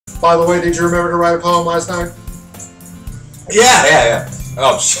By the way, did you remember to write a poem last night? Yeah.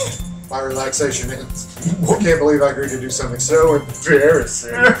 Oh shit. My relaxation ends. I can't believe I agreed to do something so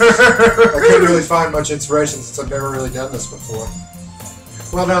embarrassing. I couldn't really find much inspiration since I've never really done this before.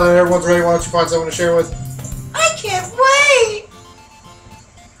 Well, now that everyone's ready, why don't you find someone to share with? I can't wait!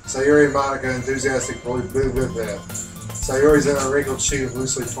 Sayuri and Monica enthusiastic blah. Sayuri's in a wrinkled sheet of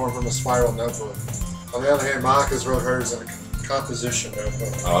loosely torn from a spiral notebook. On the other hand, Monica's wrote hers in a composition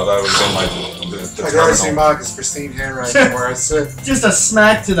notebook. Oh, that would have been like the I can already see Monica's pristine handwriting where I sit. Just a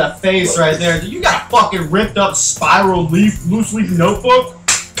smack to the face right there. You got a fucking ripped up spiral loose leaf notebook?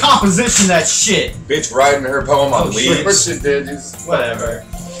 Composition that shit. Bitch writing her poem on leaves. What she did, Whatever.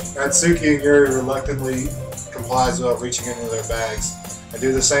 Natsuki and Yuri reluctantly complies without reaching into their bags. I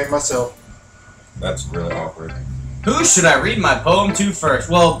do the same myself. That's really awkward. Who should I read my poem to first?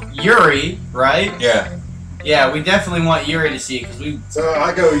 Well, Yuri, right? Yeah. Yeah, we definitely want Yuri to see it because we. So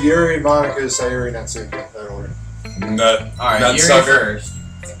I go Yuri, Monica, Sayuri, Natsuki. That order. Nut. All right, Nut Yuri sucker. first.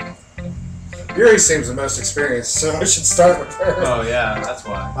 Yuri seems the most experienced, so I should start with her. Oh yeah, that's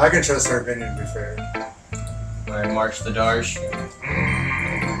why. I can trust her opinion to be fair. Where I march the Darsh.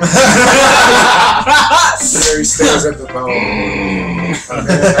 Yuri stares at the poem. A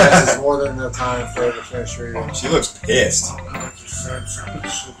minute passes more than enough time for her to finish reading. She looks pissed. Oh God, you said something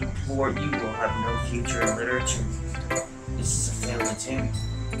so poor you will have no future in literature. This is a family tune.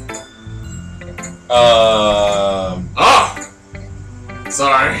 Oh!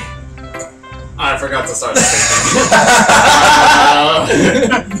 Sorry. I forgot to start speaking.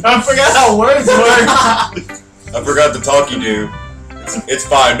 I forgot how words work. I forgot the talk you do. It's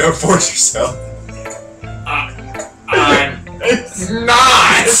fine. Don't force yourself. I'm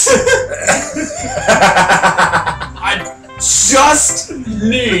not! I just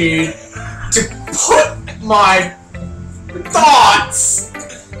need to put my thoughts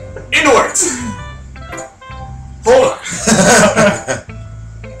into words. Hold on.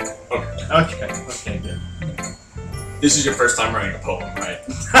 Okay, good. This is your first time writing a poem, right?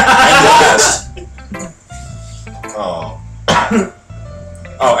 And last. Oh.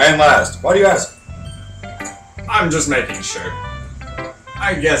 Oh, and last. Why do you ask? I'm just making sure.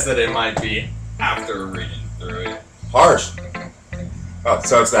 I guess that it might be after reading through it. Harsh. Oh,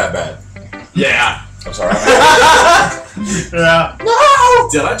 so it's that bad. Yeah. I'm sorry. Yeah. No!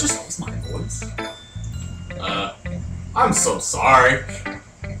 Did I just lose my voice? I'm so sorry.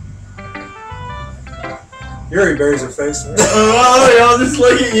 Yuri buries her face in her. Oh, I'll just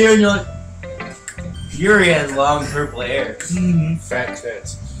look at you and you're like. Yuri has long purple hair. Fat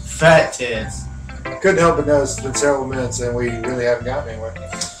tits. Fat tits. Couldn't help but notice it's been several minutes and we really haven't gotten anywhere.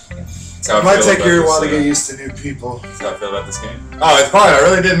 That's how I It might feel take about Yuri a this, while to get used to new people. That's how I feel about this game. Oh, it's fine. I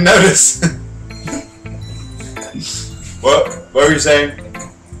really didn't notice. What were you saying?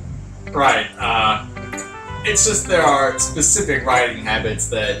 Right, it's just there are specific writing habits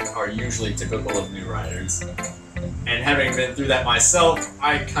that are usually typical of new writers. And having been through that myself,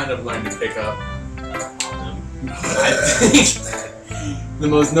 I kind of learned to pick up on them. I think the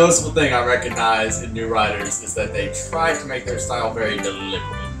most noticeable thing I recognize in new writers is that they try to make their style very deliberate.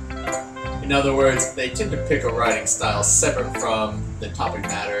 In other words, they tend to pick a writing style separate from the topic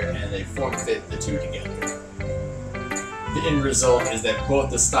matter and they form fit the two together. The end result is that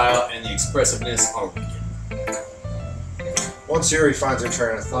both the style and the expressiveness are weakened. Once Yuri finds her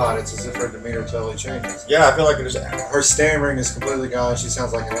train of thought, it's as if her demeanor totally changes. Yeah, I feel like there's. Her stammering is completely gone. She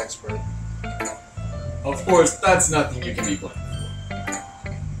sounds like an expert. Of course, that's nothing you can be blamed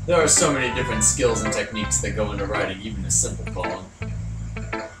for. There are so many different skills and techniques that go into writing even a simple poem.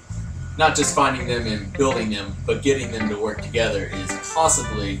 Not just finding them and building them, but getting them to work together is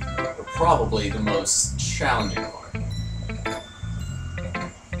possibly, or probably, the most challenging part.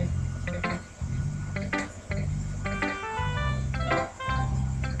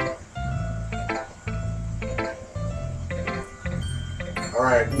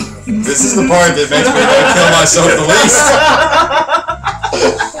 Alright. This is the part that makes me want to kill myself the least.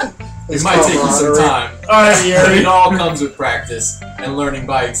 It might take you some time. Alright, Yuri. It all comes with practice and learning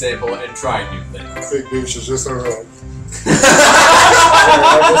by example and trying new things. BigDouche is just a road.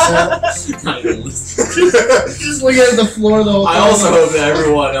 Just looking at the floor the whole time. I also hope that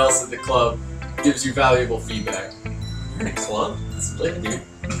everyone else at the club gives you valuable feedback. You're in a club? That's lit, dude.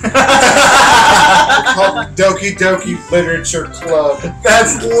 Called Doki Literature Club.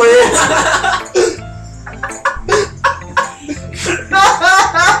 That's lit!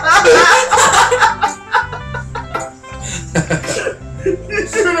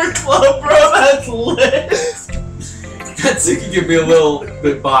 You're in a club, bro. That's lit. Natsuki can be a little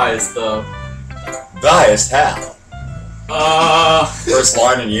bit biased, though. Biased how? First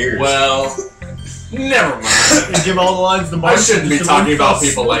line in years. Well, never mind. You give all the lines to Mark. I shouldn't be talking about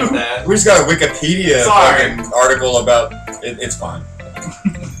people like that. We just got a Wikipedia Sorry. fucking article about it. It's fine.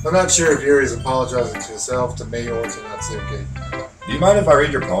 I'm not sure if Yuri's apologizing to himself, to me, or to Natsuki. Do you mind if I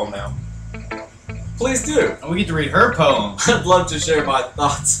read your poem now? Please do. And we get to read her poem. I'd love to share my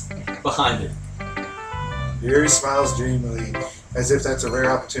thoughts behind it. Yuri smiles dreamily, as if that's a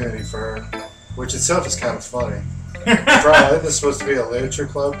rare opportunity for her, which itself is kind of funny. After all, isn't this supposed to be a literature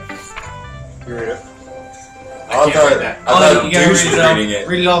club? You read it. I can't read that. I thought you gotta Douche was reading it.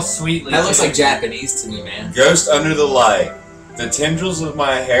 read it all sweetly. That looks like Japanese to me, man. Ghost under the light. The tendrils of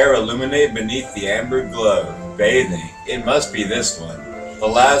my hair illuminate beneath the amber glow. Bathing. It must be this one. The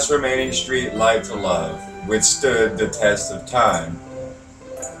last remaining street light to love. Withstood the test of time.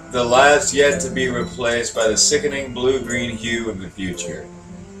 The last yet to be replaced by the sickening blue-green hue of the future.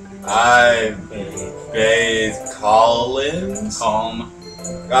 I bathe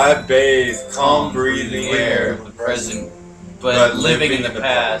I bathe calm breathing air. The present, but living in the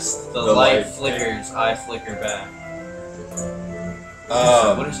past. The light flickers, I flicker back.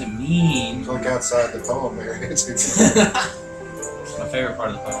 What does it mean? Look outside the poem there. It's My favorite part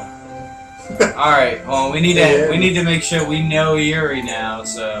of the poem. Alright, well we need to make sure we know Yuri now,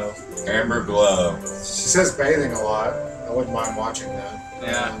 so Amber glow. She says bathing a lot. I wouldn't mind watching that.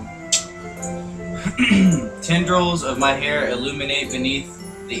 yeah. Tendrils of my hair illuminate beneath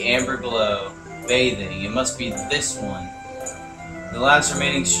the amber glow. Bathing. It must be this one. The last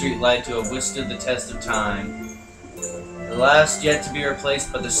remaining street light to have withstood the test of time. The last yet to be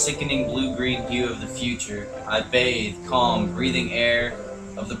replaced by the sickening blue-green hue of the future. I bathe, calm, breathing air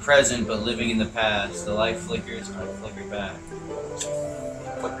of the present, but living in the past. The light flickers, I flicker back.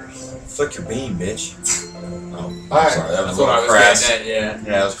 Flick your beam, bitch. Oh, Alright. sorry, that was That's a what I little was crass. getting at, yeah. Yeah,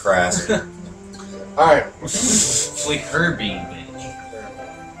 that was crass. Alright. Flick her beam,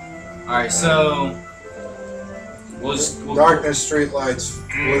 bitch. Alright, so Darkness, streetlights,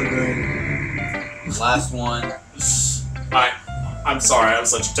 blue green. last one. I'm sorry, I have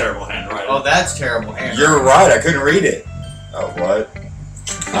such a terrible handwriting. Oh, that's terrible hair. You're right, I couldn't read it. Oh, what?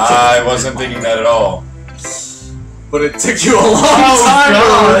 I wasn't thinking that at all. But it took you a long time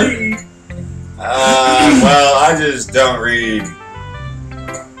to read. Well, I just don't read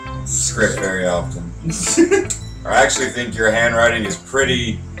script very often. I actually think your handwriting is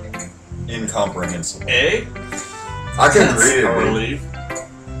pretty incomprehensible. Eh? I couldn't That's read it. a dude.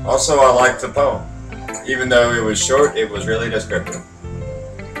 relief. Also, I liked the poem. Even though it was short, it was really descriptive.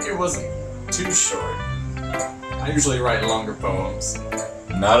 It wasn't too short. I usually write longer poems.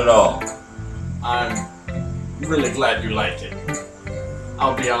 Not at all. I'm really glad you like it.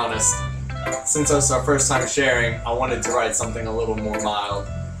 I'll be honest. Since it's our first time sharing, I wanted to write something a little more mild.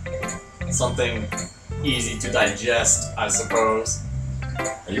 Something easy to digest, I suppose.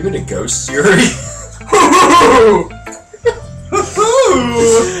 Are you into ghosts, Yuri?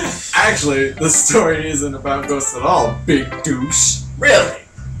 Actually, the story isn't about ghosts at all, big douche. Really?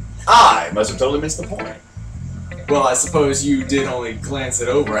 I must have totally missed the point. Well, I suppose you did only glance it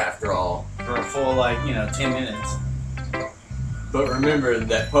over after all. For a full, 10 minutes. But remember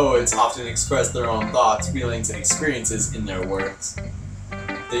that poets often express their own thoughts, feelings, and experiences in their works.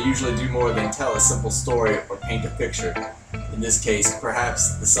 They usually do more than tell a simple story or paint a picture. In this case,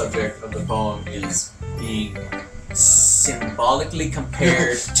 perhaps the subject of the poem is being symbolically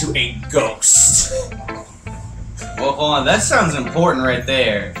compared to a ghost. Well, hold on, that sounds important right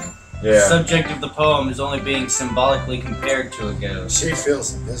there. The Yeah. subject of the poem is only being symbolically compared to a ghost. She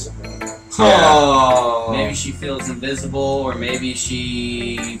feels invisible. Oh. Maybe she feels invisible, or maybe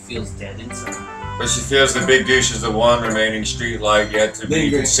she feels dead inside. But she feels the big douche is the one remaining street light yet to be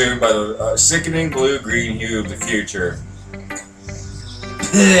Lingering. consumed by the sickening blue-green hue of the future.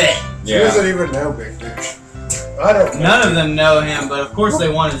 She Yeah. doesn't even know Big Douche. I don't know. None of them know him, but of course they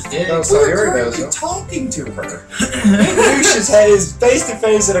want his dick. No, so Yuri knows him. talking to her. Big douche has had his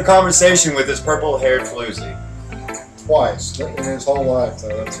face-to-face in a conversation with this purple-haired floozy. Twice in his whole life,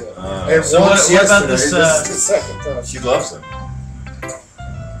 though. That's it. Uh, And so once what about yesterday, this, this is the second time. She loves him.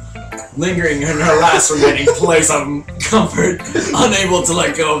 Lingering in her last remaining place of comfort, unable to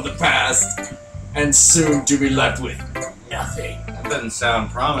let go of the past, and soon to be left with nothing. That doesn't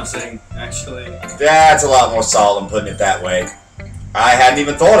sound promising, actually. That's a lot more solid than putting it that way. I hadn't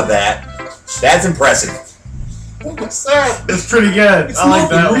even thought of that. That's impressive. What's that? It's pretty good. I like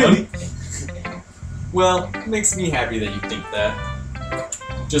that one. Well, it makes me happy that you think that.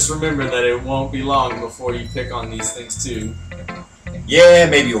 Just remember that it won't be long before you pick on these things too. Yeah,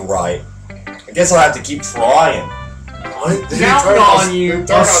 maybe you're right. I guess I'll have to keep trying. Did he Count turn on you.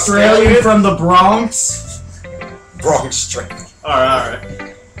 turn Australian from the Bronx. Bronx strain.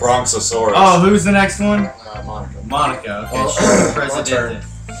 Alright. Bronxosaurus. Oh, who's the next one? Monica. Monica. Okay, Oh, she's the my president.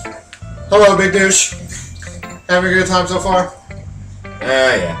 Hello, Big Douche. Having a good time so far?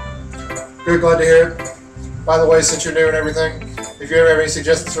 Yeah. Good, glad to hear it. By the way, since you're new and everything, if you ever have any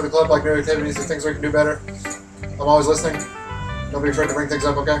suggestions for the club, like new activities and things we can do better, I'm always listening. Don't be afraid to bring things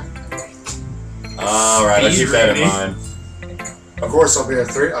up, okay? Alright, I'll keep that in mind. Of course, I'll be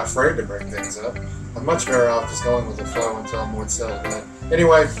afraid to bring things up. I'm much better off just going with the flow until I'm more settled in.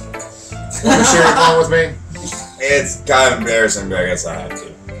 Anyway, want to share your phone with me? It's kind of embarrassing, but I guess I have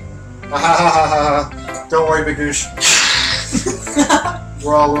to. Don't worry, Big Douche.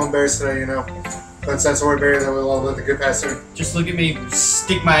 We're all a little embarrassed today, you know. But since we're buried, that we'll all let the good pass through. Just look at me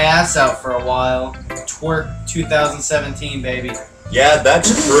stick my ass out for a while. Twerk 2017, baby. Yeah,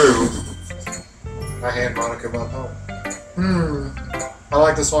 that's true. I hand Monica my phone. I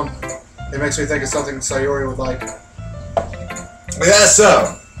like this one. It makes me think of something Sayori would like. Yeah,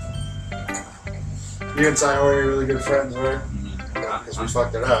 so. You and Sayori are really good friends, right? Because we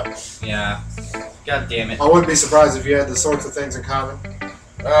fucked it up. Yeah. God damn it. I wouldn't be surprised if you had the sorts of things in common.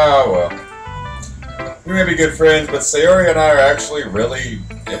 Oh, well. We may be good friends, but Sayori and I are actually really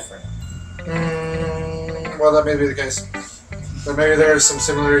different. Well, that may be the case. But maybe there are some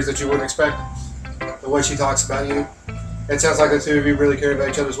similarities that you wouldn't expect. The way she talks about you. It sounds like the two of you really care about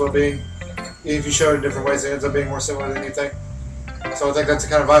each other's well-being. Even if you show it in different ways, it ends up being more similar than you think. So I think that's the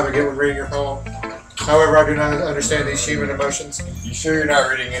kind of vibe I get when reading your poem. However, I do not understand these human emotions. You sure you're not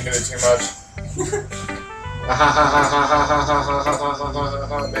reading into it too much?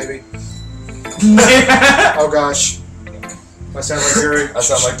 Maybe. Oh gosh. I sound like Yuri. I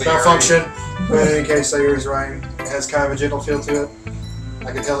sound like the malfunction. But in any case, Sayuri's writing has kind of a gentle feel to it.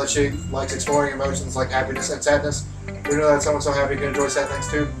 I can tell that she likes exploring emotions like happiness and sadness. We know that someone so happy can enjoy sad things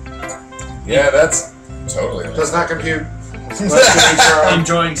too. Yeah, that's totally. Does not compute. But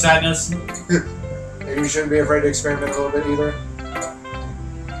Enjoying sadness. you shouldn't be afraid to experiment a little bit either.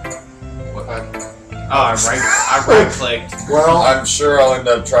 I right-clicked. Well, I'm sure I'll end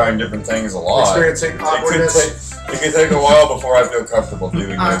up trying different things a lot. experiencing awkwardness. It could take a while before I feel comfortable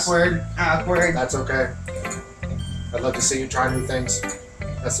doing this. Awkward. That's okay. I'd love to see you try new things.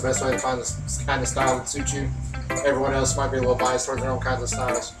 That's the best way to find this kind of style that suits you. Everyone else might be a little biased towards their own kinds of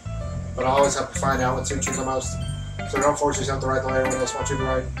styles. But I always have to find out what suits you the most. So don't force yourself to write the way everyone else wants you to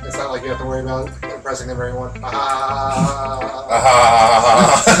write. It's not like you have to worry about impressing them or anyone.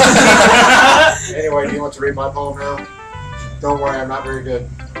 Anyway, do you want to read my poem now? Don't worry, I'm not very good.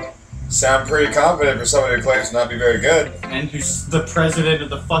 Sound pretty confident for somebody who claims to not be very good. And who's the president of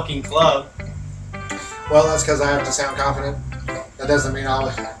the fucking club. Well, that's because I have to sound confident. That doesn't mean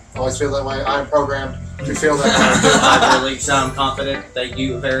I always feel that way. I'm programmed to feel that way. I really sound confident. Thank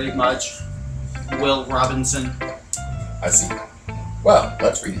you very much, Will Robinson. I see. Well,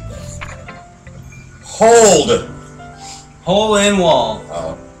 let's read it then. Hold! Hole in wall.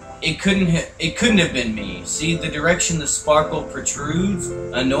 Oh. It couldn't have been me. See the direction the sparkle protrudes?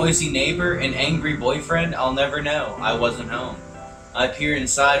 A noisy neighbor, an angry boyfriend? I'll never know. I wasn't home. I peer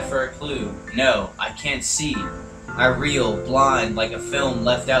inside for a clue. No, I can't see. I reel, blind, like a film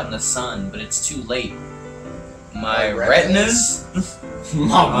left out in the sun, but it's too late. My retinas?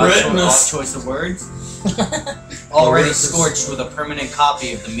 My retinas. Choice of words. Already scorched with a permanent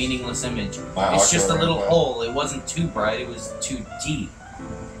copy of the meaningless image. It's just a little hole. It wasn't too bright, it was too deep.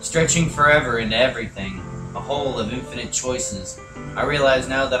 Stretching forever into everything. A hole of infinite choices. I realize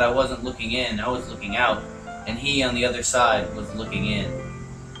now that I wasn't looking in, I was looking out. And he on the other side was looking in.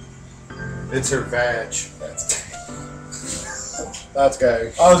 It's her vag. That's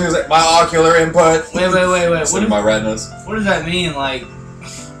gay. I was gonna say, my ocular input. Wait. Instead of my retinas. What does that mean? Like,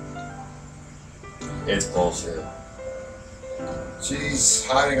 It's bullshit. She's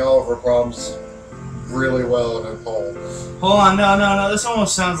hiding all of her problems really well in a poem. hold on, no. This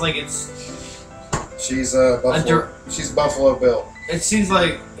almost sounds like it's. She's Buffalo. She's Buffalo Bill. It seems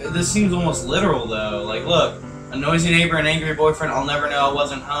like this seems almost literal though. Like, look, a noisy neighbor, an angry boyfriend. I'll never know I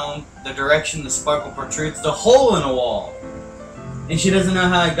wasn't home. The direction the sparkle protrudes, the hole in a wall, and she doesn't know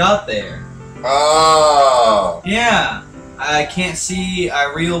how I got there. Oh. Yeah. I can't see,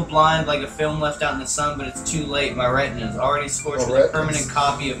 I reel blind like a film left out in the sun, but it's too late. My retina is already scorched with a permanent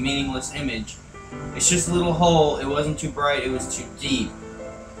copy of meaningless image. It's just a little hole. It wasn't too bright, it was too deep.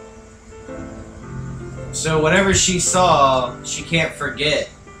 So whatever she saw, she can't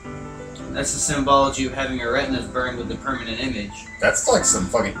forget. That's the symbology of having her retinas burned with the permanent image. That's like some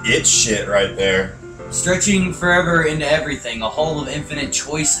fucking itch shit right there. Stretching forever into everything, a hole of infinite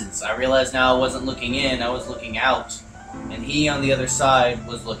choices. I realize now I wasn't looking in, I was looking out. And he on the other side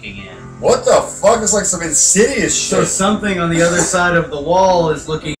was looking in. What the fuck? It's like some insidious shit. So something on the other side of the wall is looking